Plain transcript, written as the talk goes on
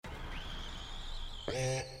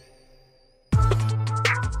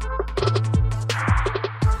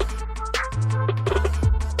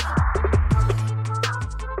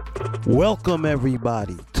Welcome,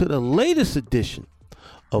 everybody, to the latest edition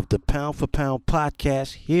of the Pound for Pound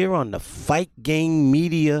podcast here on the Fight Game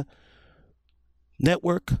Media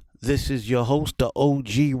Network. This is your host, the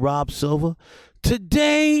OG Rob Silva.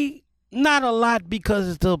 Today, not a lot because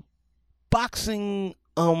it's the boxing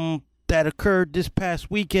that occurred this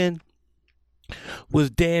past weekend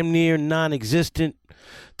was damn near non-existent.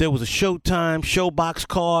 There was a Showtime Showbox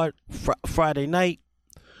card Friday night.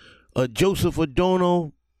 Joseph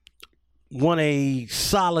Adorno won a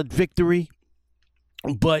solid victory,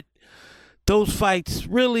 but those fights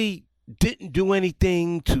really didn't do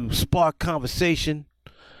anything to spark conversation.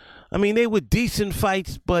 I mean, they were decent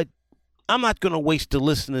fights, but I'm not going to waste the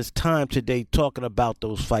listeners' time today talking about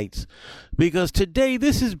those fights, because today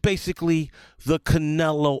this is basically the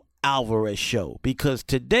Canelo Alvarez show, because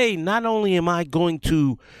today not only am I going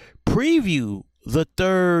to preview the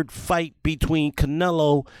third fight between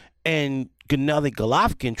Canelo and Gennady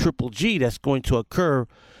Golovkin, Triple G, that's going to occur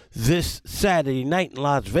this Saturday night in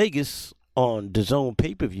Las Vegas on DAZN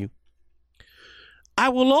pay-per-view. I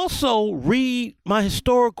will also read my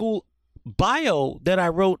historical bio that I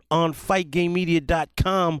wrote on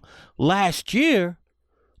FightGameMedia.com last year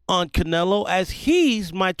on Canelo, as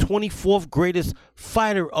he's my 24th greatest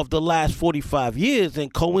fighter of the last 45 years.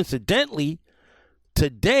 And coincidentally,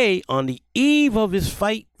 today, on the eve of his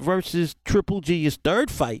fight versus Triple G, his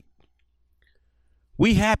third fight,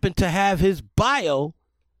 we happen to have his bio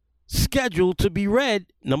scheduled to be read,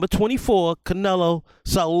 number 24,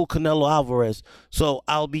 Saul Canelo Alvarez. So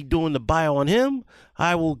I'll be doing the bio on him.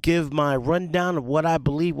 I will give my rundown of what I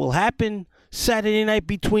believe will happen Saturday night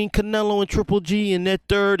between Canelo and Triple G in their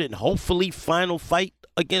third and hopefully final fight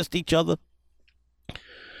against each other.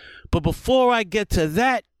 But before I get to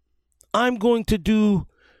that, I'm going to do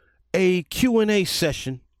a Q&A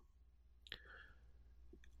session.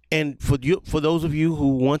 And for those of you who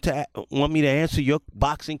want me to answer your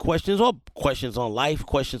boxing questions, or questions on life,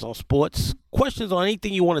 questions on sports, questions on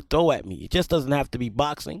anything you want to throw at me, it just doesn't have to be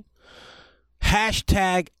boxing.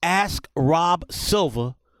 Hashtag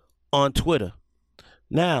 #AskRobSilva on Twitter.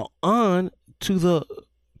 Now, on to the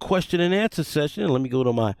question and answer session. Let me go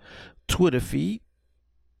to my Twitter feed.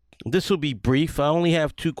 This will be brief. I only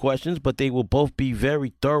have 2 questions, but they will both be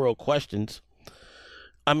very thorough questions.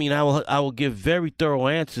 I will give very thorough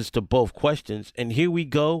answers to both questions. And here we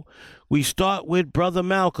go. We start with Brother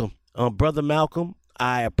Malcolm. Brother Malcolm,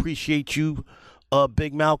 I appreciate you,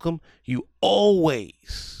 Big Malcolm. You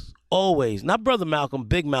always, not Brother Malcolm,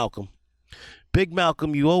 Big Malcolm. Big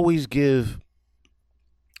Malcolm, you always give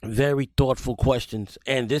very thoughtful questions,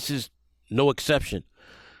 and this is no exception.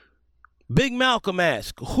 Big Malcolm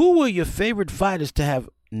asks, who were your favorite fighters to have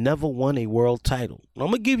never won a world title?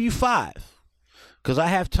 I'm going to give you 5. Because I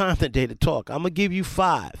have time today to talk. I'm going to give you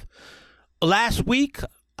 5. Last week,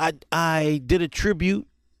 I did a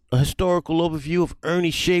historical overview of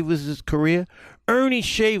Ernie Shavers' career. Ernie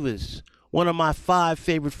Shavers, one of my 5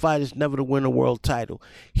 favorite fighters never to win a world title.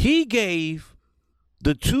 He gave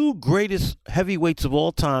the 2 greatest heavyweights of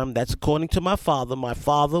all time, that's according to my father. My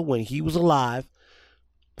father, when he was alive,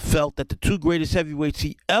 felt that the 2 greatest heavyweights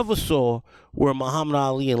he ever saw were Muhammad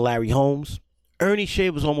Ali and Larry Holmes. Ernie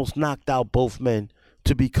Shavers almost knocked out both men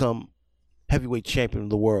to become heavyweight champion of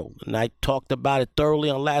the world. And I talked about it thoroughly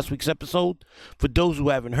on last week's episode. For those who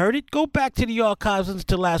haven't heard it, go back to the archives and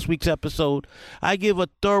to last week's episode. I give a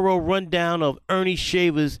thorough rundown of Ernie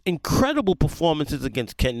Shavers' incredible performances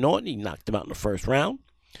against Ken Norton. He knocked him out in the first round.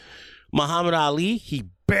 Muhammad Ali, he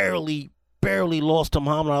barely lost to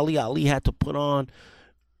Muhammad Ali. Ali had to put on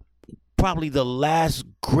probably the last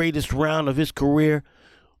greatest round of his career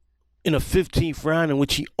in a 15th round in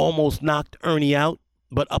which he almost knocked Ernie out.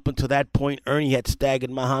 But up until that point, Ernie had staggered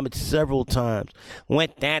Muhammad several times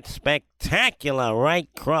with that spectacular right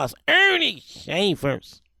cross. Ernie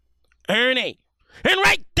Shavers. Ernie. And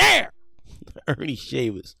right there, Ernie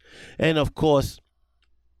Shavers. And, of course,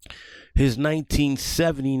 his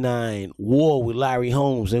 1979 war with Larry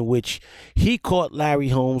Holmes, in which he caught Larry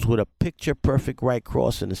Holmes with a picture-perfect right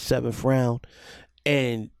cross in the 7th round.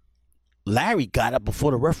 And Larry got up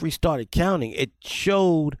before the referee started counting. It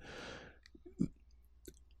showed,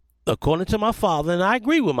 according to my father, and I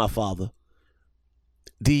agree with my father,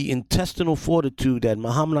 the intestinal fortitude that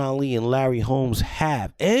Muhammad Ali and Larry Holmes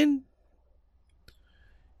have. And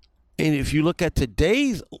if you look at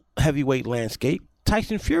today's heavyweight landscape,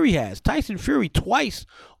 Tyson Fury has. Tyson Fury twice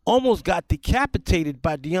almost got decapitated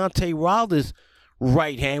by Deontay Wilder's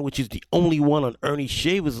right hand, which is the only one on Ernie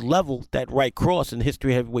Shavers' level, that right cross in the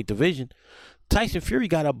history of heavyweight division. Tyson Fury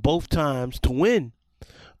got up both times to win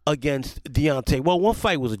against Deontay. Well, one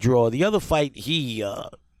fight was a draw. The other fight, he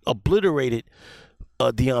obliterated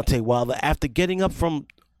Deontay Wilder after getting up from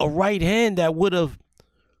a right hand that would have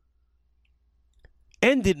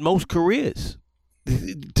ended most careers.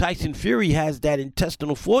 Tyson Fury has that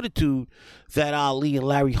intestinal fortitude that Ali and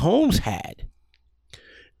Larry Holmes had.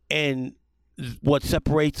 And what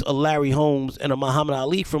separates a Larry Holmes and a Muhammad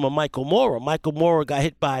Ali from a Michael Moorer. Michael Moorer got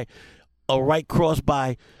hit by a right cross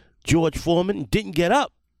by George Foreman and didn't get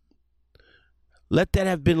up. Let that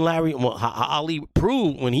have been Larry. Well, Ali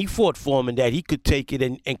proved when he fought Foreman that he could take it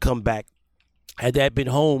and come back. Had that been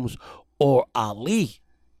Holmes or Ali,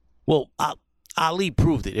 well, Ali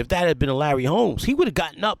proved it. If that had been a Larry Holmes, he would have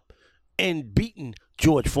gotten up and beaten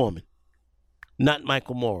George Foreman, not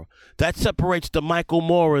Michael Moorer. That separates the Michael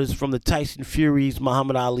Moorers from the Tyson Furies,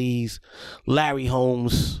 Muhammad Ali's, Larry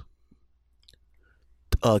Holmes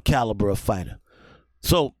caliber of fighter.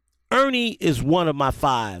 So Ernie is one of my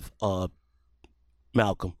five,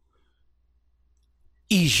 Malcolm.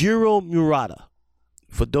 Ijiro Murata.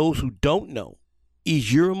 For those who don't know,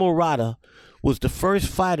 Ijiro Murata was the first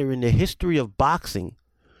fighter in the history of boxing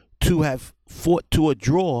to have fought to a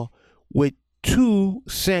draw with two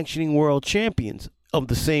sanctioning world champions of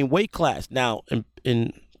the same weight class. Now,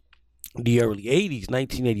 in the early 80s,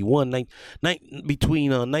 1981,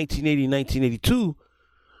 between 1980 and 1982,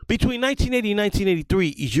 between 1980 and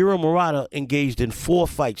 1983, Ijiro Murata engaged in 4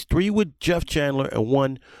 fights, 3 with Jeff Chandler and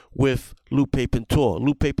 1 with Lupe Pintor.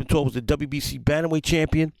 Lupe Pintor was the WBC bantamweight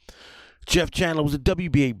champion. Jeff Chandler was the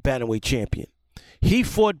WBA bantamweight champion. He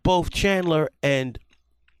fought both Chandler and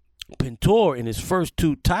Pintor in his first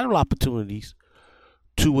 2 title opportunities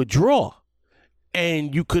to a draw.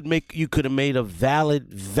 And you could have made a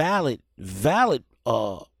valid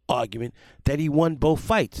argument that he won both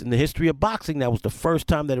fights. In the history of boxing, that was the first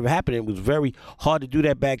time that ever happened. It was very hard to do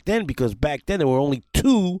that back then because back then there were only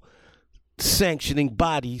 2 sanctioning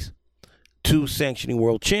bodies, 2 sanctioning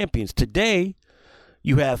world champions. Today,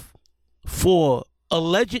 you have 4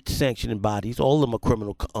 alleged sanctioning bodies. All of them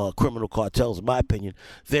are criminal cartels, in my opinion.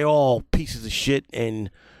 They're all pieces of shit,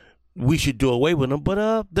 and we should do away with them.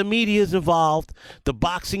 But the media is involved. The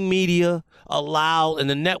boxing media and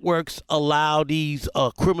the networks allow these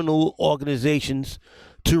criminal organizations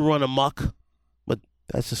to run amok. But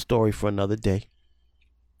that's a story for another day.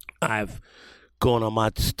 I've gone on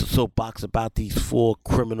my soapbox about these 4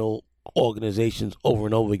 criminal organizations over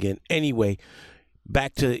and over again. Anyway,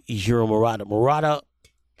 back to Ijiro Murata. Murata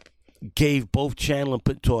gave both Chandler and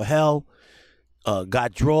Pintor hell.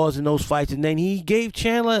 Got draws in those fights, and then he gave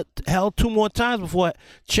Chandler hell 2 more times before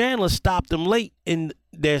Chandler stopped him late in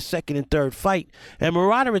their second and third fight. And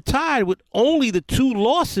Murata retired with only the 2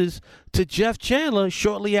 losses to Jeff Chandler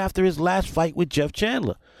shortly after his last fight with Jeff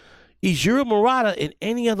Chandler. Ijiro Murata in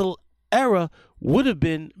any other era would have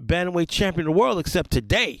been bantamweight champion of the world except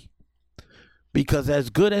today, because as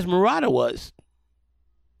good as Murata was,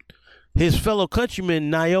 his fellow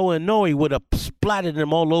countryman Naoya Inoue would have splattered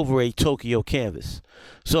him all over a Tokyo canvas.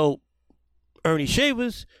 So, Ernie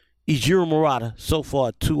Shavers, Ijiro Murata, so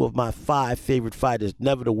far 2 of my 5 favorite fighters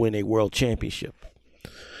never to win a world championship.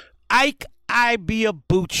 Ike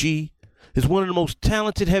Ibeabuchi is one of the most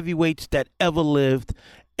talented heavyweights that ever lived,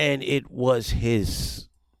 and it was his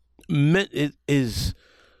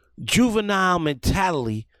juvenile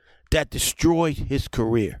mentality that destroyed his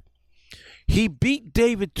career. He beat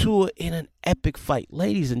David Tua in an epic fight.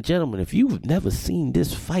 Ladies and gentlemen, if you've never seen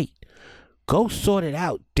this fight, go sort it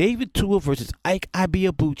out. David Tua versus Ike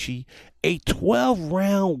Ibeabuchi, a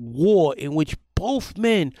 12-round war in which both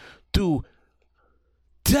men threw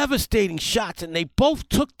devastating shots, and they both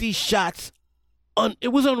took these shots. It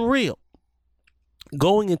was unreal.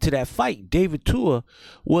 Going into that fight, David Tua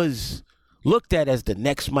was looked at as the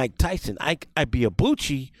next Mike Tyson. Ike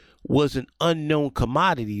Ibeabuchi was an unknown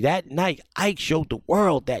commodity. That night, Ike showed the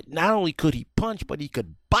world that not only could he punch, but he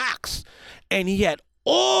could box. And he had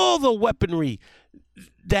all the weaponry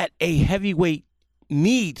that a heavyweight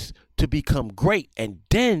needs to become great. And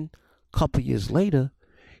then, a couple years later,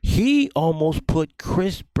 he almost put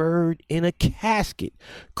Chris Bird in a casket.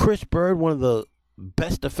 Chris Bird, one of the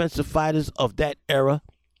best defensive fighters of that era.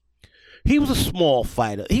 He was a small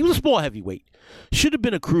fighter. He was a small heavyweight. Should have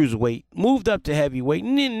been a cruiserweight. Moved up to heavyweight.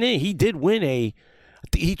 And then he did win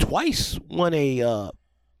he twice won a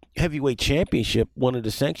heavyweight championship, one of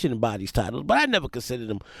the sanctioning bodies titles. But I never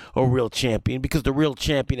considered him a real champion because the real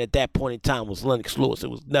champion at that point in time was Lennox Lewis.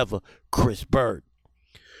 It was never Chris Bird.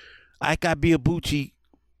 Ike Ibeabuchi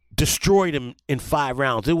destroyed him in 5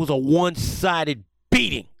 rounds. It was a one-sided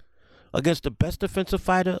beating against the best defensive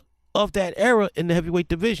fighter of that era in the heavyweight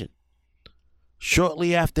division.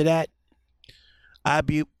 Shortly after that,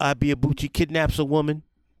 Ibeabuchi kidnaps a woman,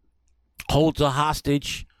 holds her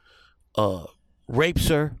hostage, rapes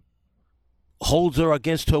her, holds her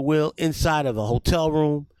against her will inside of a hotel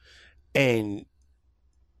room, and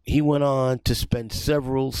he went on to spend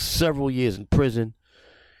several years in prison.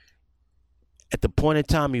 At the point in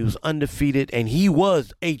time, he was undefeated, and he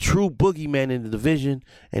was a true boogeyman in the division.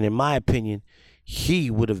 And in my opinion, he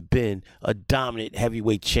would have been a dominant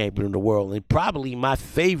heavyweight champion in the world, and probably my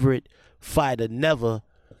favorite fighter never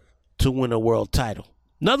to win a world title.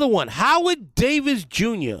 Another one, Howard Davis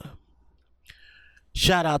Jr.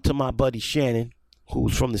 Shout out to my buddy Shannon,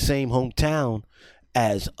 who's from the same hometown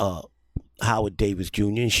as Howard Davis Jr.,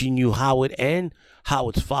 and she knew Howard and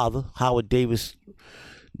Howard's father. Howard Davis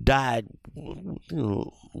died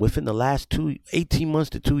within the last 18 months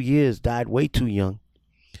to 2 years, died way too young.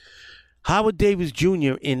 Howard Davis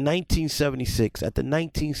Jr. in 1976, at the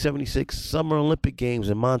 1976 Summer Olympic Games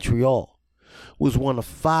in Montreal, was one of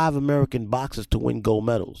 5 American boxers to win gold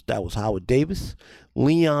medals. That was Howard Davis,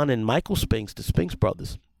 Leon and Michael Spinks, the Spinks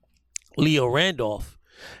brothers, Leo Randolph,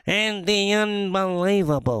 and the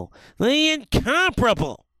unbelievable, the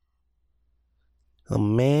incomparable, a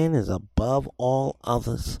man is above all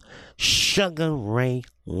others, Sugar Ray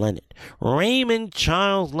Leonard. Raymond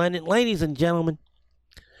Charles Leonard. Ladies and gentlemen,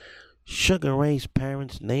 Sugar Ray's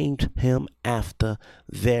parents named him after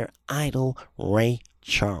their idol, Ray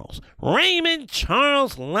Charles. Raymond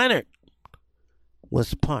Charles Leonard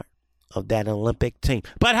was part of that Olympic team.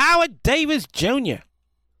 But Howard Davis Jr.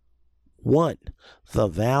 won the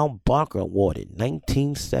Val Barker Award in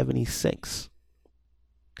 1976.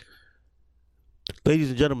 Ladies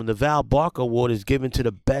and gentlemen, the Val Barker Award is given to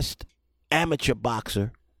the best amateur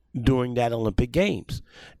boxer during that Olympic Games.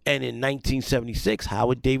 And in 1976,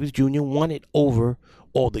 Howard Davis Jr. won it over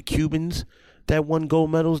all the Cubans that won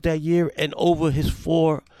gold medals that year and over his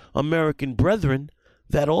 4 American brethren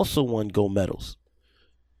that also won gold medals.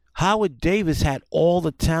 Howard Davis had all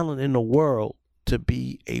the talent in the world to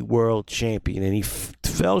be a world champion, and he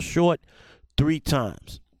fell short 3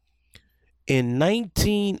 times. In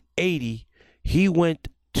 1980, he went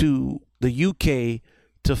to the UK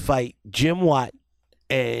to fight Jim Watt,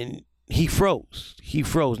 and he froze.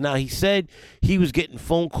 Now, he said he was getting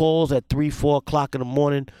phone calls at 3, 4 o'clock in the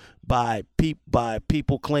morning by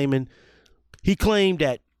people claiming. He claimed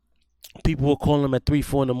that people were calling him at 3,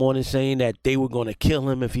 4 in the morning saying that they were going to kill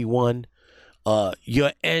him if he won.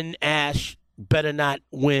 Your N. Ash better not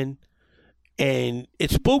win. And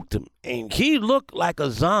it spooked him. And he looked like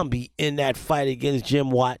a zombie in that fight against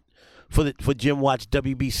Jim Watt for Jim Watt's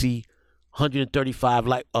WBC 135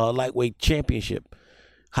 lightweight championship.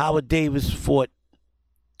 Howard Davis fought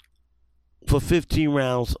for 15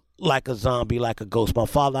 rounds like a zombie, like a ghost. My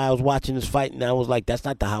father, I was watching this fight, and I was like, that's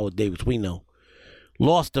not the Howard Davis we know.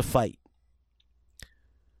 Lost the fight.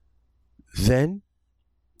 Then,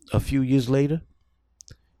 a few years later,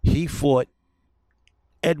 he fought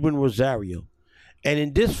Edwin Rosario. And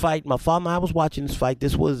in this fight, my father and I was watching this fight.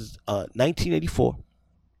 This was 1984,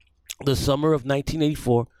 the summer of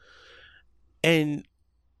 1984. And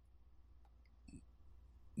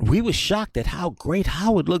we were shocked at how great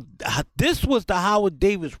Howard looked. This was the Howard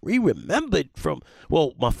Davis we remembered from.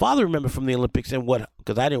 Well, my father remembered from the Olympics, and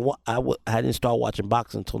because I didn't start watching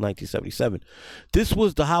boxing until 1977. This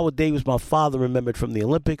was the Howard Davis my father remembered from the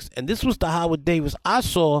Olympics, and this was the Howard Davis I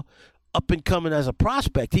saw up and coming as a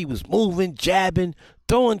prospect. He was moving, jabbing,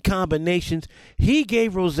 throwing combinations. He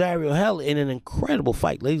gave Rosario hell in an incredible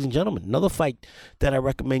fight, ladies and gentlemen. Another fight that I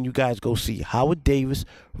recommend you guys go see: Howard Davis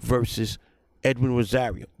versus Edwin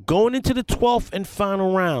Rosario. Going into the 12th and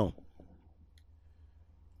final round,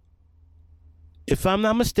 if I'm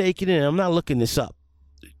not mistaken, and I'm not looking this up,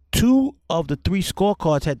 2 of the 3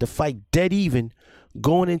 scorecards had to fight dead even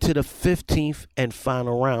going into the 15th and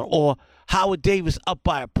final round, or Howard Davis up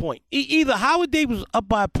by a point. Either Howard Davis was up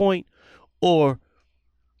by a point, or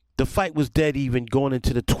the fight was dead even going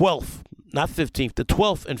into the 12th, not 15th, the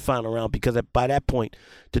 12th and final round, because by that point,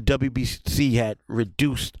 the WBC had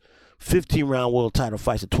reduced 15-round world title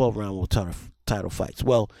fights to 12-round world title fights.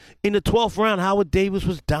 Well, in the 12th round, Howard Davis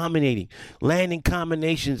was dominating, landing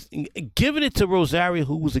combinations, giving it to Rosario,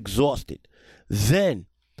 who was exhausted. Then,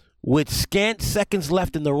 with scant seconds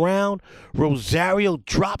left in the round, Rosario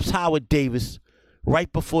drops Howard Davis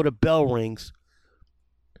right before the bell rings.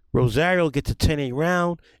 Rosario gets a 10-8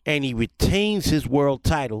 round, and he retains his world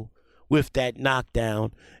title with that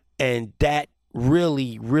knockdown, and that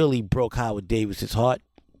really, really broke Howard Davis's heart.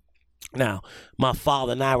 Now, my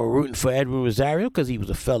father and I were rooting for Edwin Rosario because he was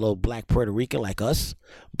a fellow black Puerto Rican like us.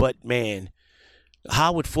 But, man,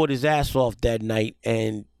 Howard fought his ass off that night,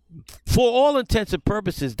 and for all intents and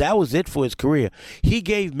purposes, that was it for his career. He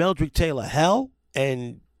gave Meldrick Taylor hell,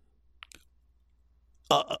 and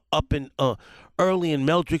early in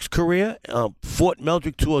Meldrick's career, fought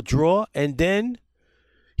Meldrick to a draw, and then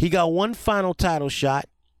he got one final title shot,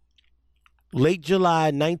 late July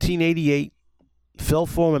 1988, fell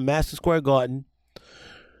for him in Madison Square Garden.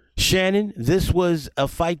 Shannon, this was a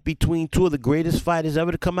fight between two of the greatest fighters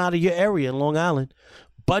ever to come out of your area in Long Island.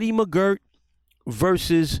 Buddy McGirt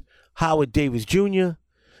versus Howard Davis Jr.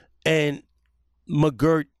 And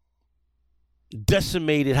McGirt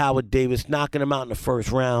decimated Howard Davis, knocking him out in the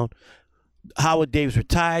first round. Howard Davis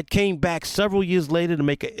retired, came back several years later to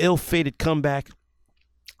make an ill-fated comeback,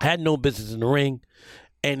 had no business in the ring,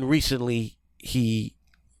 and recently he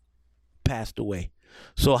passed away.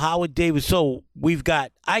 So Howard Davis, so we've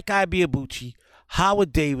got Ike Ibeabuchi,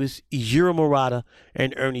 Howard Davis, Ijiro Murata,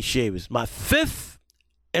 and Ernie Shavers. My fifth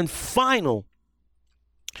and final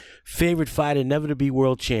favorite fighter never to be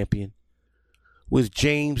world champion was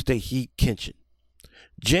James the Heat Kinchin.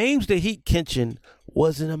 James the Heat Kinchin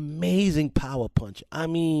was an amazing power puncher. I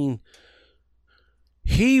mean,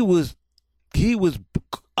 he was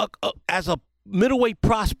as a middleweight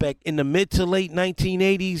prospect in the mid to late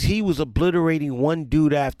 1980s, he was obliterating one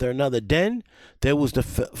dude after another. Then there was the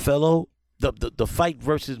the fight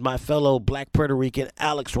versus my fellow black Puerto Rican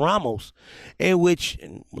Alex Ramos, in which,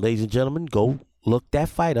 ladies and gentlemen, go look that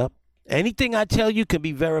fight up. Anything I tell you can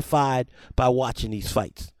be verified by watching these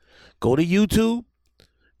fights. Go to YouTube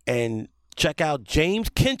and check out James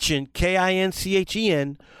Kinchin,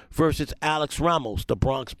 Kinchen, versus Alex Ramos, the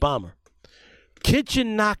Bronx Bomber.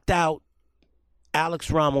 Kinchin knocked out Alex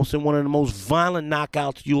Ramos in one of the most violent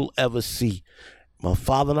knockouts you'll ever see. My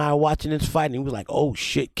father and I were watching this fight, and he was like, oh,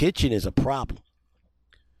 shit, Kinchin is a problem.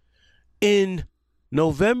 In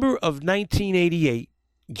November of 1988,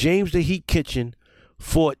 James the Heat Kinchin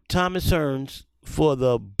fought Thomas Hearns for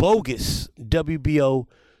the bogus WBO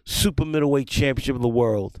Super Middleweight Championship of the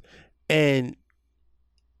World. And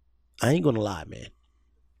I ain't going to lie, man.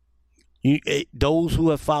 Those who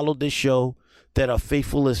have followed this show that are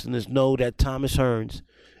faithful listeners know that Thomas Hearns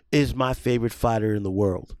is my favorite fighter in the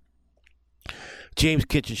world. James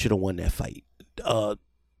Kinchin should have won that fight.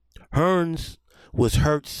 Hearns was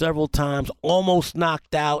hurt several times, almost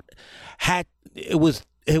knocked out. It was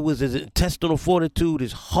his intestinal fortitude,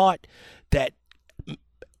 his heart, that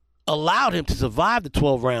allowed him to survive the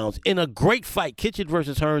 12 rounds in a great fight. Kinchin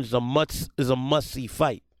versus Hearns is a must-see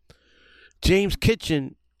fight. James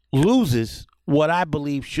Kinchin loses what I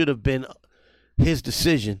believe should have been his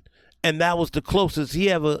decision, and that was the closest he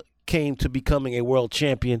ever came to becoming a world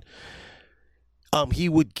champion. He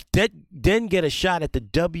would then get a shot at the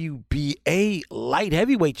WBA light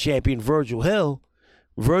heavyweight champion, Virgil Hill.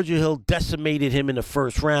 Virgil Hill decimated him in the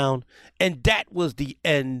first round, and that was the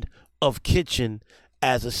end of Kinchin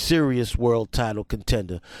as a serious world title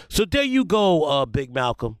contender. So there you go, Big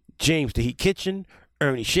Malcolm. James the Heat Kinchin,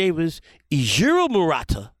 Ernie Shavers, Ijiro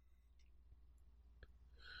Murata,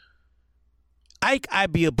 Ike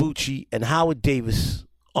Ibeabuchi, and Howard Davis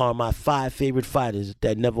are my 5 favorite fighters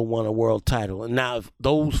that never won a world title. And now if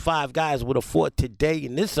those 5 guys would have fought today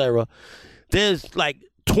in this era, there's like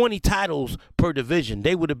 20 titles per division.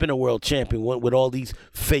 They would have been a world champion with all these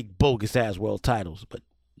fake bogus-ass world titles. But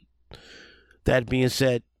that being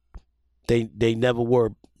said, they never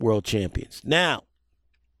were world champions. Now,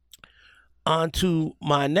 on to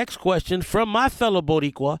my next question from my fellow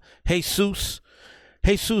Boricua, Jesus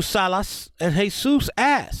Salas. And Jesus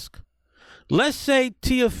asks, let's say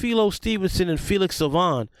Teofilo Stevenson and Felix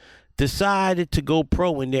Savon decided to go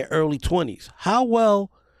pro in their early 20s. How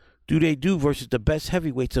well do they do versus the best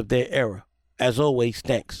heavyweights of their era? As always,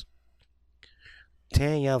 thanks.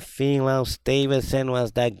 Teofilo Stevenson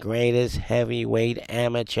was the greatest heavyweight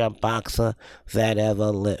amateur boxer that ever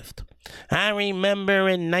lived. I remember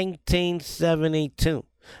in 1972,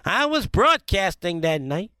 I was broadcasting that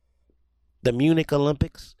night, the Munich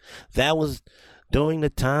Olympics. That was during the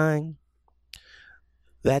time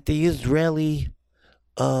that the Israeli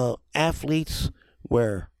athletes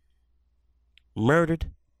were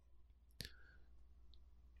murdered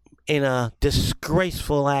in a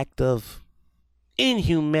disgraceful act of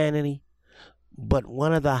inhumanity. But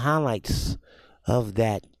one of the highlights of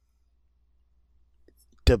that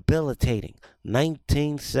debilitating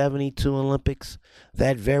 1972 Olympics,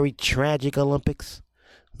 that very tragic Olympics,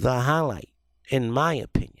 the highlight, in my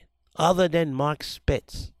opinion, other than Mark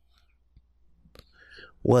Spitz,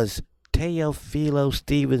 was Teofilo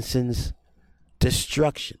Stevenson's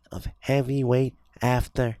destruction of heavyweight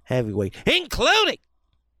after heavyweight, including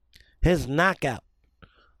his knockout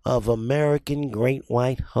of American Great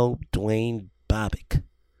White Hope Dwayne Bobbitt.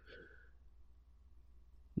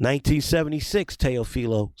 1976,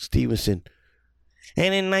 Teofilo Stevenson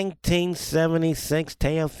And in 1976,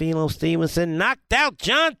 Teofilo Stevenson knocked out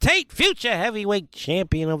John Tate, future heavyweight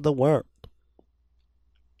champion of the world,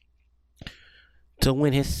 to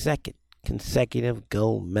win his second consecutive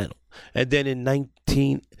gold medal. And then in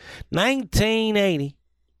 1980,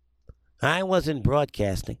 I wasn't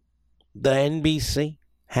broadcasting. The NBC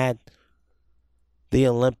had the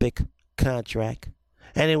Olympic contract.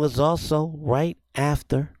 And it was also right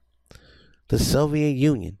after the Soviet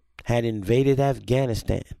Union had invaded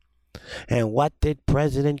Afghanistan. And what did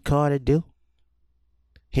President Carter do?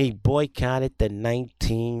 He boycotted the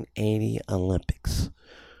 1980 Olympics.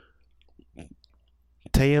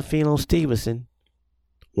 Teofilo Stevenson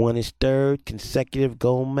won his third consecutive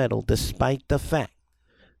gold medal despite the fact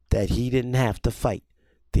that he didn't have to fight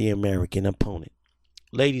the American opponent.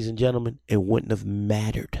 Ladies and gentlemen, it wouldn't have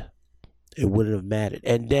mattered. It wouldn't have mattered.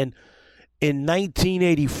 And then in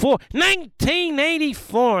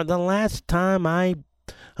 1984, the last time I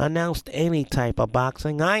announced any type of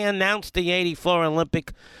boxing, I announced the 84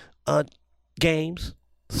 Olympic Games,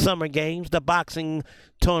 Summer Games, the boxing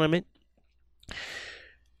tournament.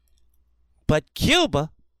 But Cuba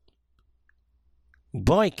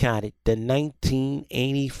boycotted the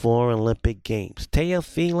 1984 Olympic Games.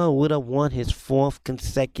 Teofilo would have won his fourth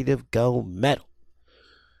consecutive gold medal.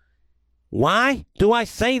 Why do I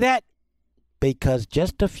say that? Because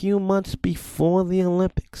just a few months before the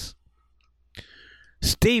Olympics,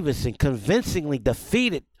 Stevenson convincingly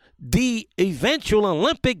defeated the eventual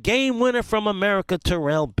Olympic game winner from America,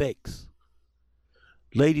 Terrell Biggs.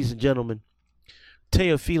 Ladies and gentlemen,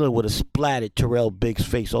 Teofilo would have splattered Terrell Biggs'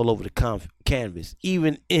 face all over the canvas,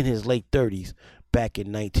 even in his late 30s back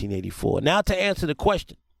in 1984. Now to answer the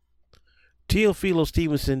question, Teofilo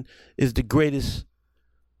Stevenson is the greatest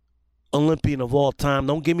Olympian of all time.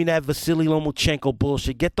 Don't give me that Vasily Lomachenko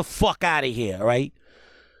bullshit. Get the fuck out of here, all right?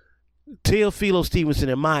 Teofilo Stevenson,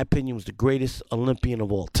 in my opinion, was the greatest Olympian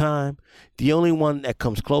of all time. The only one that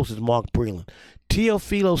comes close is Mark Breland.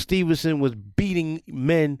 Teofilo Stevenson was beating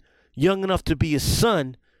men young enough to be his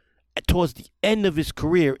son towards the end of his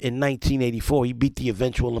career in 1984. He beat the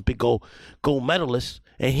eventual Olympic gold medalist,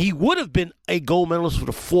 and he would have been a gold medalist for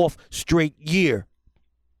the fourth straight year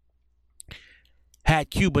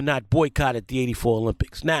had Cuba not boycotted the 84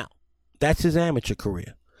 Olympics. Now, that's his amateur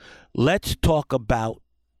career. Let's talk about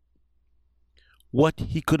what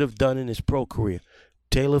he could have done in his pro career.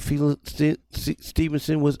 Teofilo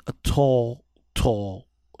Stevenson was a tall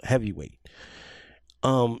heavyweight.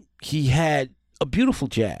 He had a beautiful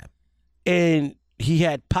jab, and he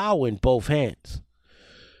had power in both hands.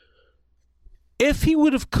 If he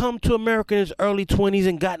would have come to America in his early 20s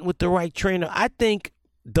and gotten with the right trainer, I think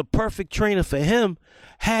the perfect trainer for him,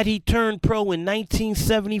 had he turned pro in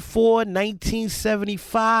 1974,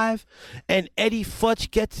 1975, and Eddie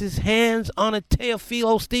Futch gets his hands on a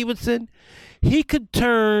Teofilo Stevenson, he could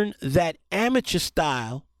turn that amateur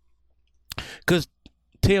style, because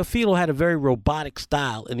Teofilo had a very robotic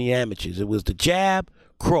style in the amateurs. It was the jab,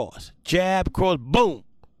 cross, boom.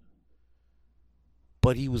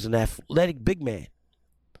 But he was an athletic big man.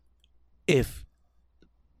 If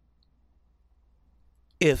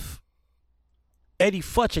Eddie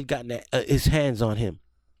Futch had gotten his hands on him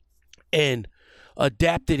and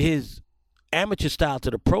adapted his amateur style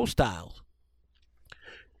to the pro styles,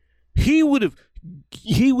 he would have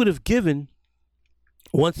given,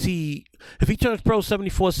 if he turns pro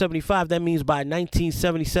 74, 75, that means by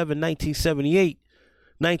 1977, 1978,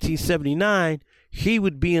 1979, he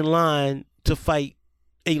would be in line to fight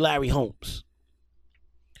a Larry Holmes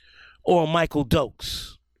or Michael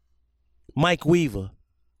Dokes, Mike Weaver,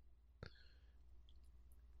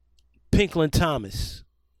 Pinklin Thomas,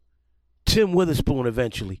 Tim Witherspoon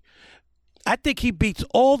eventually. I think he beats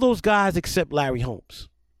all those guys except Larry Holmes.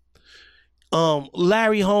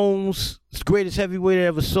 Larry Holmes, the greatest heavyweight I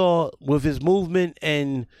ever saw, with his movement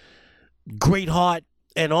and great heart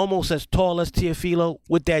and almost as tall as Teofilo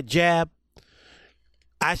with that jab.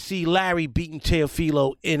 I see Larry beating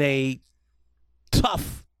Teofilo in a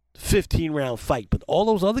tough 15-round fight. But all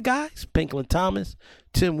those other guys, Pinklin Thomas,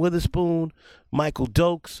 Tim Witherspoon, Michael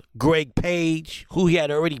Dokes, Greg Page, who he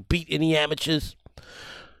had already beat in the amateurs,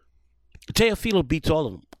 Teofilo beats all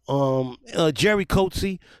of them. Jerry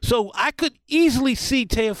Coetzee. So I could easily see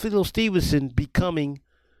Teofilo Stevenson becoming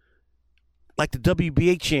like the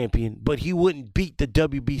WBA champion, but he wouldn't beat the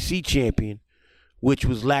WBC champion, which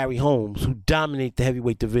was Larry Holmes, who dominated the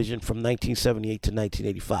heavyweight division from 1978 to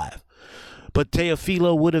 1985. But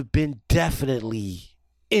Teofilo would have been definitely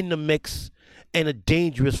in the mix and a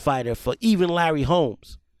dangerous fighter for even Larry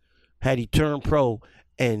Holmes had he turned pro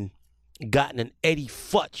and gotten an Eddie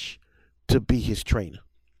Futch to be his trainer.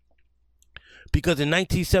 Because in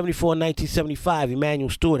 1974 and 1975, Emanuel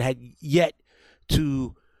Steward had yet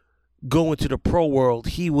to go into the pro world.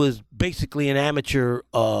 He was basically an amateur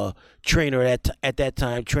trainer at that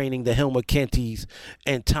time, training the Hilmer Kentys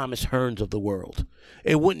and Thomas Hearns of the world.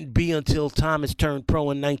 It wouldn't be until Thomas turned pro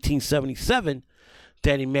in 1977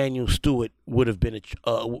 that Emanuel Steward would have been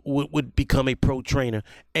would become a pro trainer,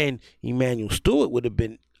 and Emanuel Steward would have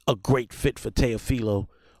been a great fit for Teofilo.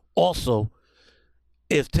 Also,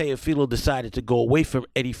 if Teofilo decided to go away from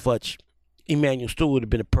Eddie Futch, Emanuel Steward would have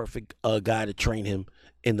been a perfect guy to train him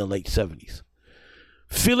in the late 70s.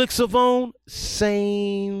 Felix Savon,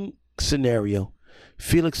 same scenario.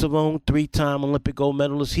 Felix Savon, 3-time Olympic gold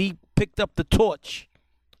medalist. He picked up the torch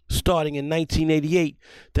starting in 1988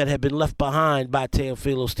 that had been left behind by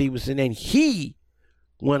Teofilo Stevenson, and he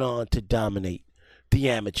went on to dominate the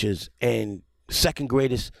amateurs, and second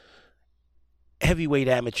greatest heavyweight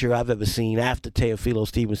amateur I've ever seen after Teofilo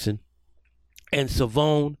Stevenson. And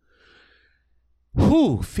Savon,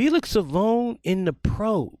 Felix Savon in the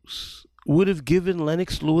pros would have given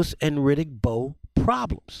Lennox Lewis and Riddick Bowe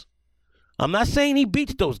problems. I'm not saying he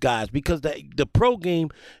beats those guys, because the pro game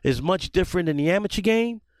is much different than the amateur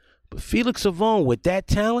game. But Felix Savon with that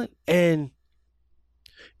talent and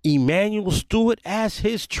Emanuel Steward as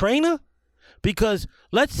his trainer, because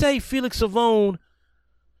let's say Felix Savon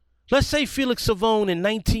in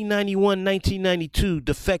 1991, 1992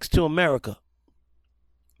 defects to America.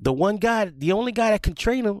 The only guy that can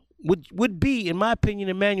train him would be, in my opinion,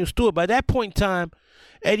 Emanuel Steward. By that point in time,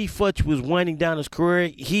 Eddie Futch was winding down his career.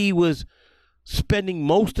 He was spending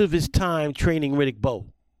most of his time training Riddick Bowe.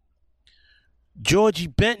 Georgie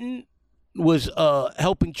Benton was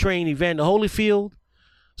helping train Evander Holyfield.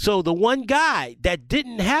 So the one guy that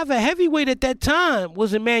didn't have a heavyweight at that time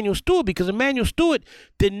was Emanuel Steward, because Emanuel Steward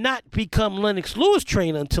did not become Lennox Lewis'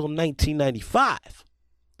 trainer until 1995.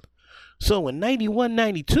 So in 91,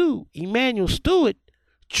 92, Emanuel Steward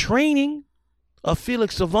training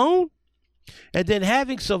Felix Savon, and then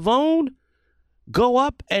having Savon go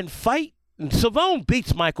up and fight. And Savon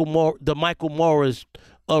beats Michael Moore's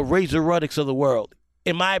Razor Ruddicks of the world.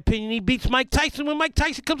 In my opinion, he beats Mike Tyson when Mike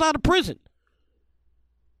Tyson comes out of prison.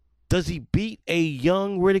 Does he beat a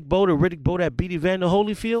young Riddick Bowe, the Riddick Bowe that beat Evander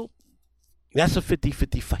Holyfield? That's a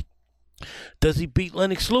 50-50 fight. Does he beat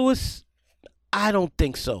Lennox Lewis? I don't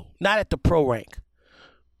think so. Not at the pro rank.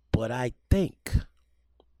 But I think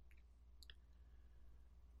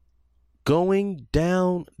going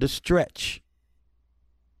down the stretch,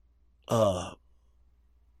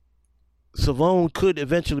 Savon could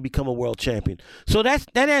eventually become a world champion. So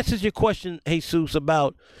that answers your question, Jesus,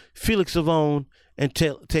 about Felix Savon and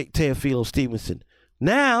Teofilo Stevenson.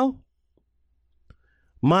 Now,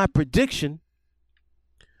 my prediction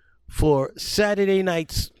for Saturday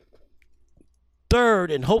night's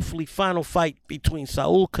third and hopefully final fight between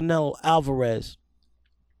Saul Canelo Alvarez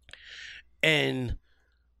and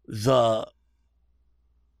the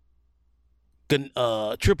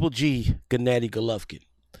Triple G Gennady Golovkin.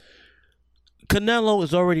 Canelo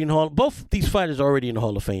is already in both these fighters are already in the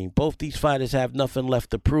Hall of Fame. Both these fighters have nothing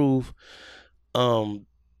left to prove. Well,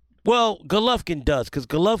 Golovkin does, because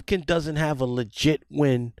Golovkin doesn't have a legit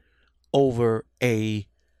win over a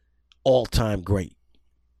all-time great.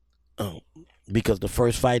 Because the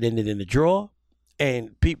first fight ended in a draw,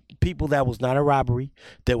 and people, that was not a robbery.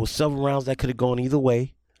 There was several rounds that could have gone either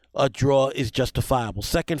way. A draw is justifiable.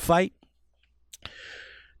 Second fight,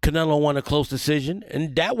 Canelo won a close decision,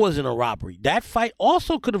 and that wasn't a robbery. That fight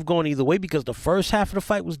also could have gone either way, because the first half of the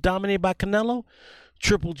fight was dominated by Canelo.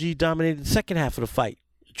 Triple G dominated the second half of the fight.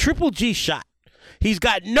 Triple G shot. He's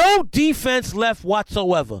got no defense left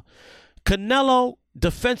whatsoever. Canelo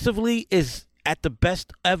defensively is at the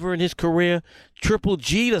best ever in his career. Triple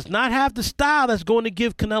G does not have the style that's going to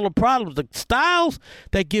give Canelo problems. The styles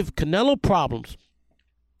that give Canelo problems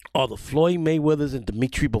are the Floyd Mayweathers and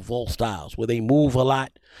Dimitri Bivol styles, where they move a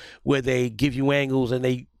lot, where they give you angles, and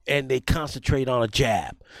they concentrate on a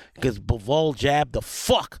jab, because Bivol jabbed the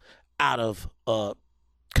fuck out of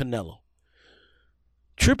Canelo.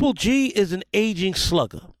 Triple G is an aging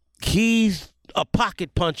slugger. He's a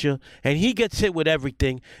pocket puncher, and he gets hit with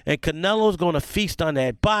everything, and Canelo's going to feast on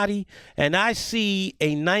that body, and I see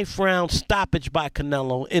a 9th round stoppage by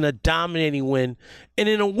Canelo in a dominating win, and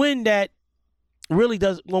in a win that really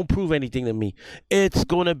won't prove anything to me. It's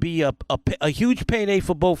going to be a huge payday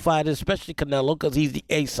for both fighters, especially Canelo, because he's the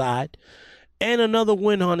A side, and another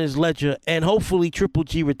win on his ledger, and hopefully Triple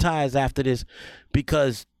G retires after this,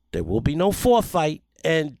 because there will be no fourth fight,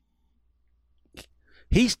 and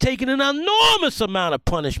he's taken an enormous amount of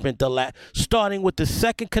punishment, starting with the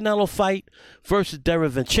second Canelo fight versus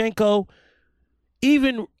Derevanchenko.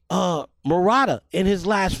 Even Murata in his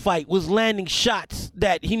last fight was landing shots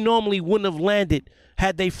that he normally wouldn't have landed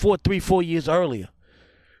had they fought 3-4 years earlier.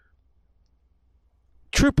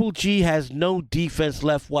 Triple G has no defense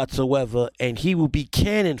left whatsoever, and he will be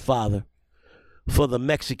cannon fodder for the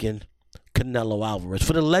Mexican Canelo Alvarez,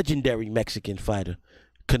 for the legendary Mexican fighter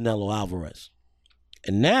Canelo Alvarez.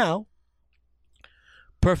 And now,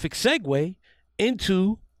 perfect segue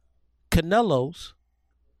into Canelo's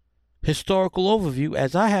historical overview,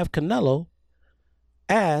 as I have Canelo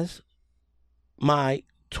as my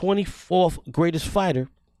 24th greatest fighter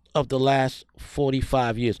of the last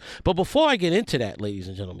 45 years. But before I get into that, ladies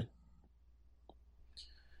and gentlemen,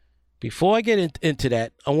 into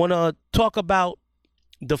that, I want to talk about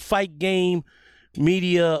the Fight Game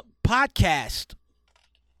Media podcast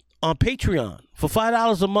on Patreon. For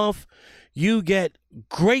 $5 a month, you get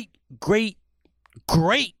great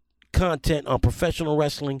content on professional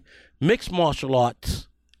wrestling, mixed martial arts,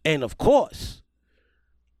 and of course,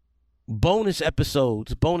 bonus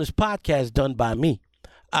episodes, bonus podcasts done by me.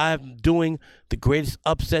 I'm doing the greatest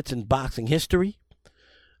upsets in boxing history.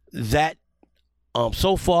 That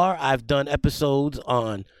so far, I've done episodes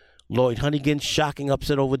on Lloyd Hunnigan's shocking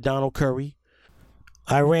upset over Donald Curry,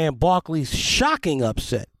 Iran Barkley's shocking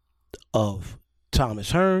upset of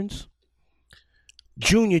Thomas Hearns,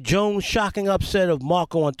 Junior Jones' shocking upset of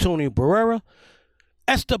Marco Antonio Barrera,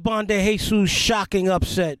 Esteban de Jesus' shocking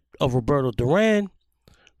upset of Roberto Duran,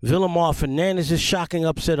 Villamar Fernandez's shocking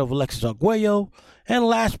upset of Alexis Arguello, and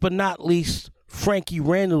last but not least, Frankie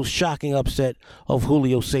Randall's shocking upset of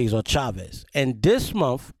Julio Cesar Chavez. And this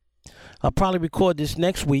month, I'll probably record this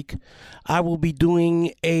next week, I will be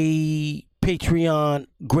doing a Patreon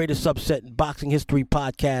Greatest Upset in Boxing History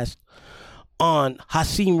podcast on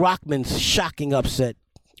Hasim Rahman's shocking upset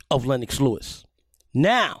of Lennox Lewis.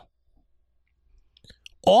 Now,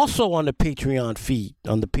 also on the Patreon feed,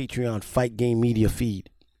 on the Patreon Fight Game Media feed,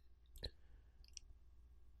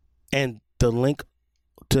 and the link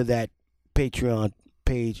to that Patreon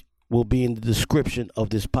page will be in the description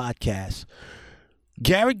of this podcast.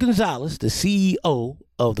 Gary Gonzalez, the CEO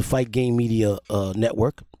of the Fight Game Media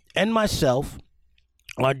Network, and myself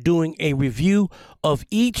are doing a review of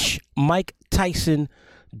each Mike Tyson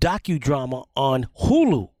docudrama on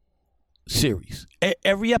Hulu series.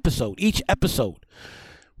 Every episode, each episode.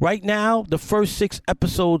 Right now, the first 6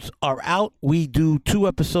 episodes are out. We do 2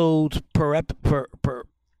 episodes per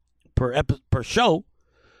show.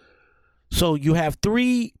 So you have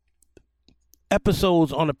 3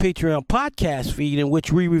 episodes on the Patreon podcast feed in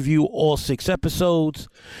which we review all 6 episodes.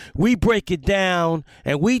 We break it down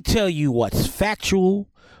and we tell you what's factual,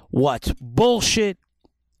 what's bullshit,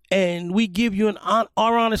 and we give you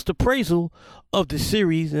our honest appraisal of the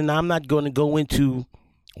series. And I'm not going to go into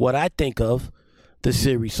what I think of the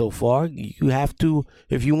series so far. You have to,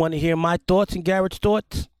 if you want to hear my thoughts and Garrett's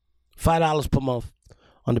thoughts, $5 per month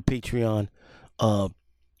on the Patreon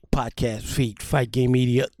podcast feed, Fight Game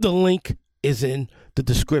Media. The link is in the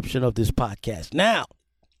description of this podcast. Now,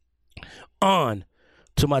 on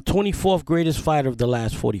to my 24th greatest fighter of the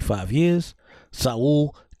last 45 years,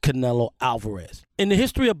 Saul Canelo Alvarez. In the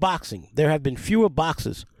history of boxing, there have been fewer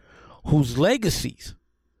boxers whose legacies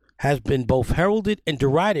has been both heralded and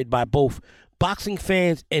derided by both boxing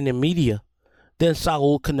fans and the media than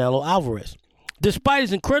Saul Canelo Alvarez. Despite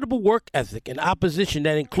his incredible work ethic and opposition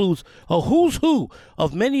that includes a who's who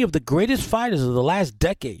of many of the greatest fighters of the last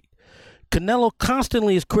decade, Canelo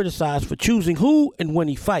constantly is criticized for choosing who and when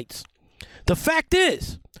he fights. The fact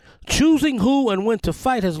is, choosing who and when to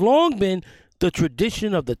fight has long been the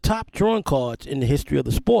tradition of the top drawing cards in the history of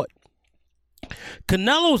the sport.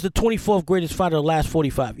 Canelo is the 24th greatest fighter of the last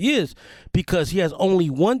 45 years because he has only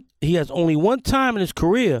one time in his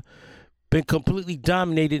career been completely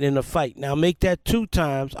dominated in a fight. Now make that 2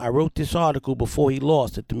 times. I wrote this article before he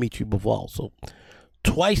lost to Dimitri Bivol. So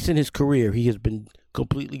twice in his career he has been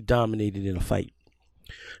completely dominated in a fight.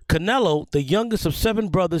 Canelo, the youngest of 7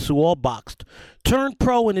 brothers who all boxed, turned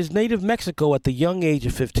pro in his native Mexico at the young age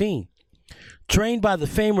of 15. Trained by the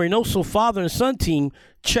famed Reynoso father and son team,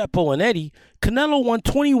 Chepo and Eddie, Canelo won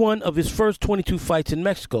 21 of his first 22 fights in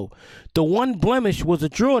Mexico. The one blemish was a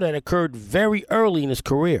draw that occurred very early in his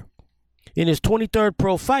career. In his 23rd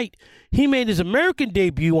pro fight, he made his American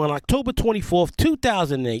debut on October 24,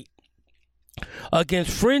 2008,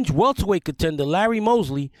 against fringe welterweight contender Larry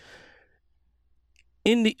Mosley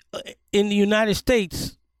in the United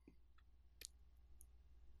States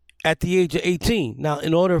at the age of 18. Now,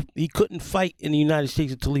 he couldn't fight in the United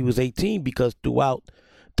States until he was 18 because throughout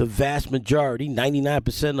the vast majority,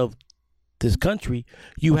 99% of this country,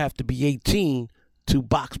 you have to be 18 to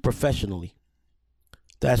box professionally.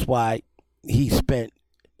 That's why he spent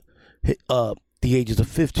the ages of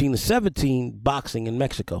 15 to 17 boxing in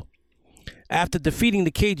Mexico. After defeating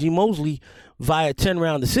the KG Mosley via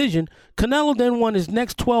 10-round decision, Canelo then won his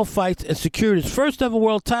next 12 fights and secured his first ever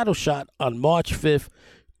world title shot on March 5th,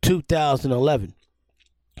 2011.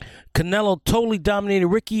 Canelo totally dominated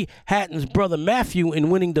Ricky Hatton's brother Matthew in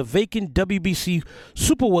winning the vacant WBC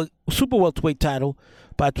super welterweight title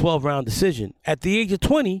by 12-round decision. At the age of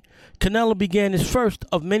 20, Canelo began his first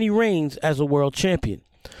of many reigns as a world champion.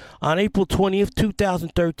 On April 20th,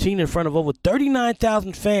 2013, in front of over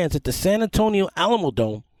 39,000 fans at the San Antonio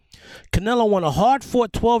Alamodome, Canelo won a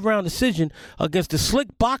hard-fought 12-round decision against the slick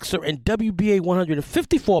boxer and WBA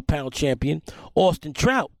 154-pound champion Austin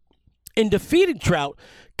Trout. In defeating Trout,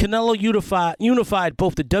 Canelo unified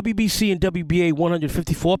both the WBC and WBA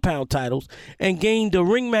 154-pound titles and gained the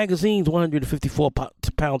Ring Magazine's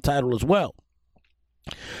 154-pound title as well.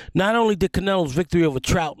 Not only did Canelo's victory over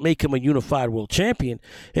Trout make him a unified world champion,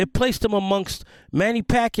 it placed him amongst Manny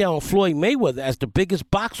Pacquiao and Floyd Mayweather as the biggest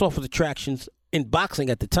box office attractions in boxing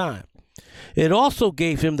at the time. It also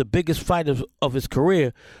gave him the biggest fight of his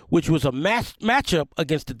career, which was a matchup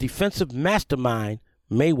against the defensive mastermind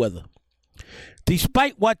Mayweather.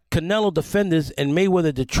 Despite what Canelo defenders and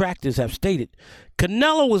Mayweather detractors have stated,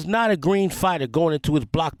 Canelo was not a green fighter going into his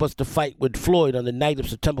blockbuster fight with Floyd on the night of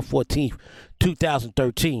September 14,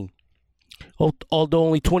 2013. Although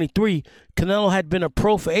only 23, Canelo had been a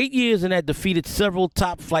pro for 8 years and had defeated several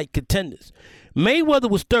top-flight contenders. Mayweather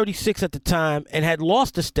was 36 at the time and had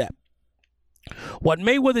lost a step. What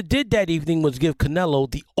Mayweather did that evening was give Canelo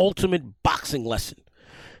the ultimate boxing lesson.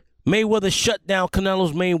 Mayweather shut down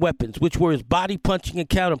Canelo's main weapons, which were his body punching and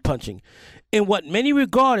counter punching. In what many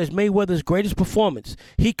regard as Mayweather's greatest performance,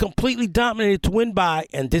 he completely dominated to win by,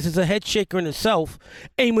 and this is a head shaker in itself,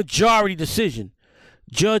 a majority decision.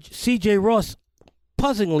 Judge C.J. Ross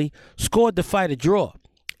puzzlingly scored the fight a draw.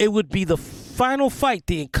 It would be the final fight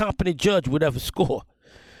the incompetent judge would ever score.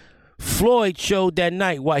 Floyd showed that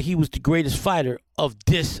night why he was the greatest fighter of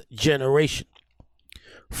this generation.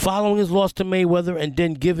 Following his loss to Mayweather and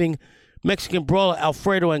then giving Mexican brawler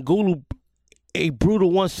Alfredo Angulo a brutal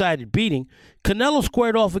one-sided beating, Canelo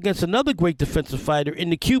squared off against another great defensive fighter in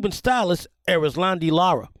the Cuban stylist Erislandy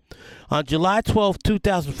Lara. On July 12,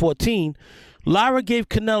 2014, Lara gave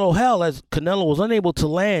Canelo hell as Canelo was unable to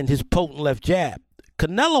land his potent left jab.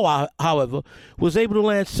 Canelo, however, was able to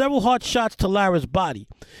land several hard shots to Lara's body.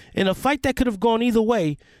 In a fight that could have gone either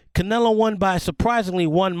way, Canelo won by a surprisingly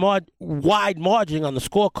wide margin on the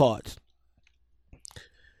scorecards.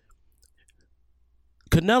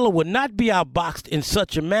 Canelo would not be outboxed in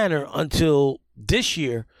such a manner until this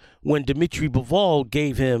year when Dimitri Bivol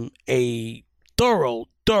gave him a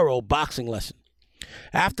thorough boxing lesson.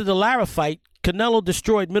 After the Lara fight, Canelo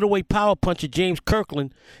destroyed middleweight power puncher James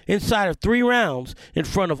Kirkland inside of 3 rounds in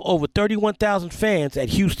front of over 31,000 fans at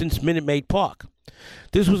Houston's Minute Maid Park.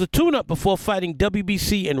 This was a tune-up before fighting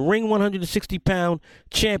WBC and Ring 160-pound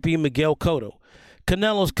champion Miguel Cotto.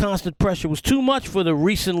 Canelo's constant pressure was too much for the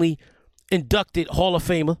recently inducted Hall of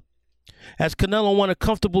Famer, as Canelo won a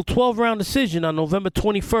comfortable 12-round decision on November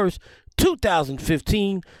 21st,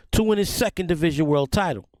 2015, to win his second division world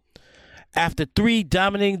title. After 3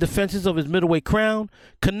 dominating defenses of his middleweight crown,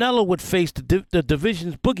 Canelo would face the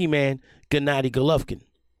division's boogeyman, Gennady Golovkin.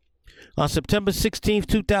 On September 16,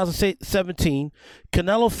 2017,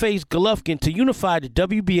 Canelo faced Golovkin to unify the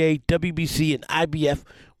WBA, WBC, and IBF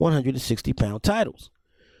 160-pound titles.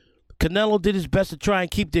 Canelo did his best to try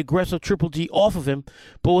and keep the aggressive Triple G off of him,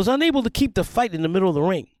 but was unable to keep the fight in the middle of the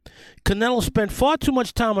ring. Canelo spent far too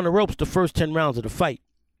much time on the ropes the first 10 rounds of the fight.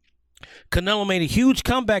 Canelo made a huge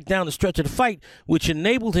comeback down the stretch of the fight, which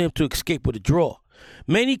enabled him to escape with a draw.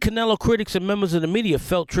 Many Canelo critics and members of the media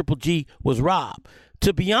felt Triple G was robbed.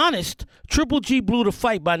 To be honest, Triple G blew the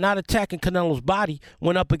fight by not attacking Canelo's body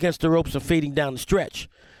when up against the ropes and fading down the stretch.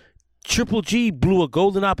 Triple G blew a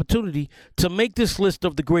golden opportunity to make this list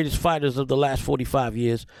of the greatest fighters of the last 45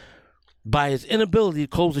 years by his inability to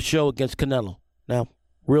close the show against Canelo. Now,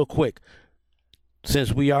 real quick,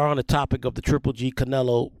 since we are on the topic of the Triple G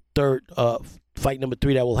Canelo fight number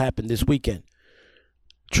 3 that will happen this weekend,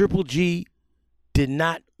 Triple G did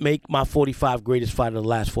not make my 45 greatest fighter of the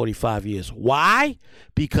last 45 years. Why?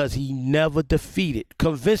 Because he never defeated,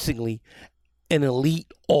 convincingly, an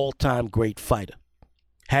elite all-time great fighter.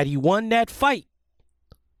 Had he won that fight,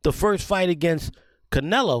 the first fight against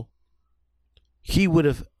Canelo, he would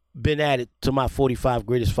have been added to my 45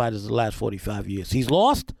 greatest fighters of the last 45 years. He's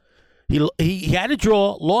lost. He had a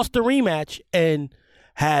draw, lost a rematch, and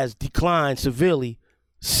has declined severely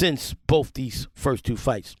since both these first 2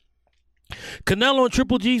 fights. Canelo and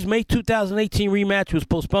Triple G's May 2018 rematch was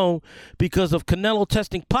postponed because of Canelo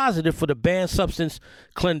testing positive for the banned substance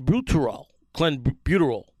clenbuterol.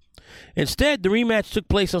 Instead, the rematch took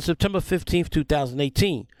place on September 15,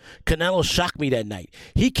 2018. Canelo shocked me that night.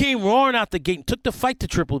 He came roaring out the gate and took the fight to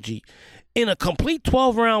Triple G. In a complete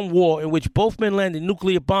 12-round war in which both men landed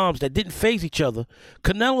nuclear bombs that didn't faze each other,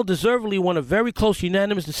 Canelo deservedly won a very close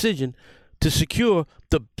unanimous decision to secure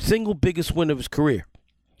the single biggest win of his career.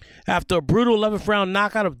 After a brutal 11th round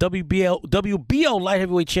knockout of WBO light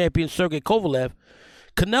heavyweight champion Sergey Kovalev,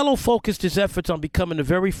 Canelo focused his efforts on becoming the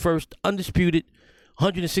very first undisputed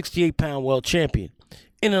 168-pound world champion.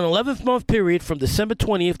 In an 11-month period from December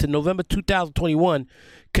 20th to November 2021,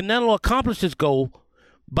 Canelo accomplished his goal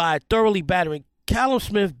by thoroughly battering Callum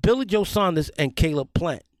Smith, Billy Joe Saunders, and Caleb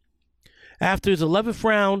Plant. After his 11th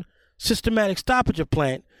round systematic stoppage of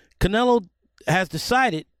Plant, Canelo has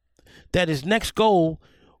decided that his next goal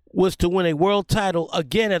was to win a world title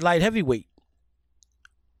again at light heavyweight,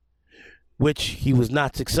 which he was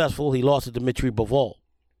not successful. He lost to Dmitry Bivol.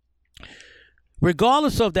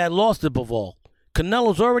 Regardless of that loss to Bivol,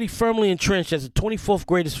 Canelo's already firmly entrenched as the 24th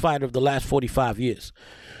greatest fighter of the last 45 years.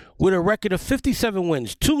 With a record of 57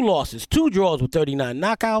 wins, 2 losses, 2 draws with 39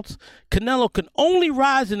 knockouts, Canelo can only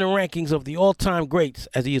rise in the rankings of the all-time greats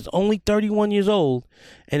as he is only 31 years old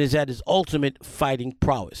and is at his ultimate fighting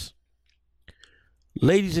prowess.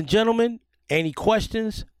 Ladies and gentlemen, any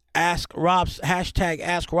questions? Hashtag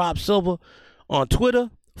Ask Rob Silva on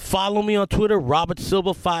Twitter. Follow me on Twitter, Robert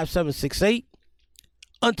Silva 5768.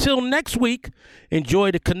 Until next week,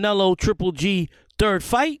 enjoy the Canelo Triple G third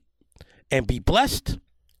fight and be blessed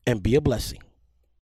and be a blessing.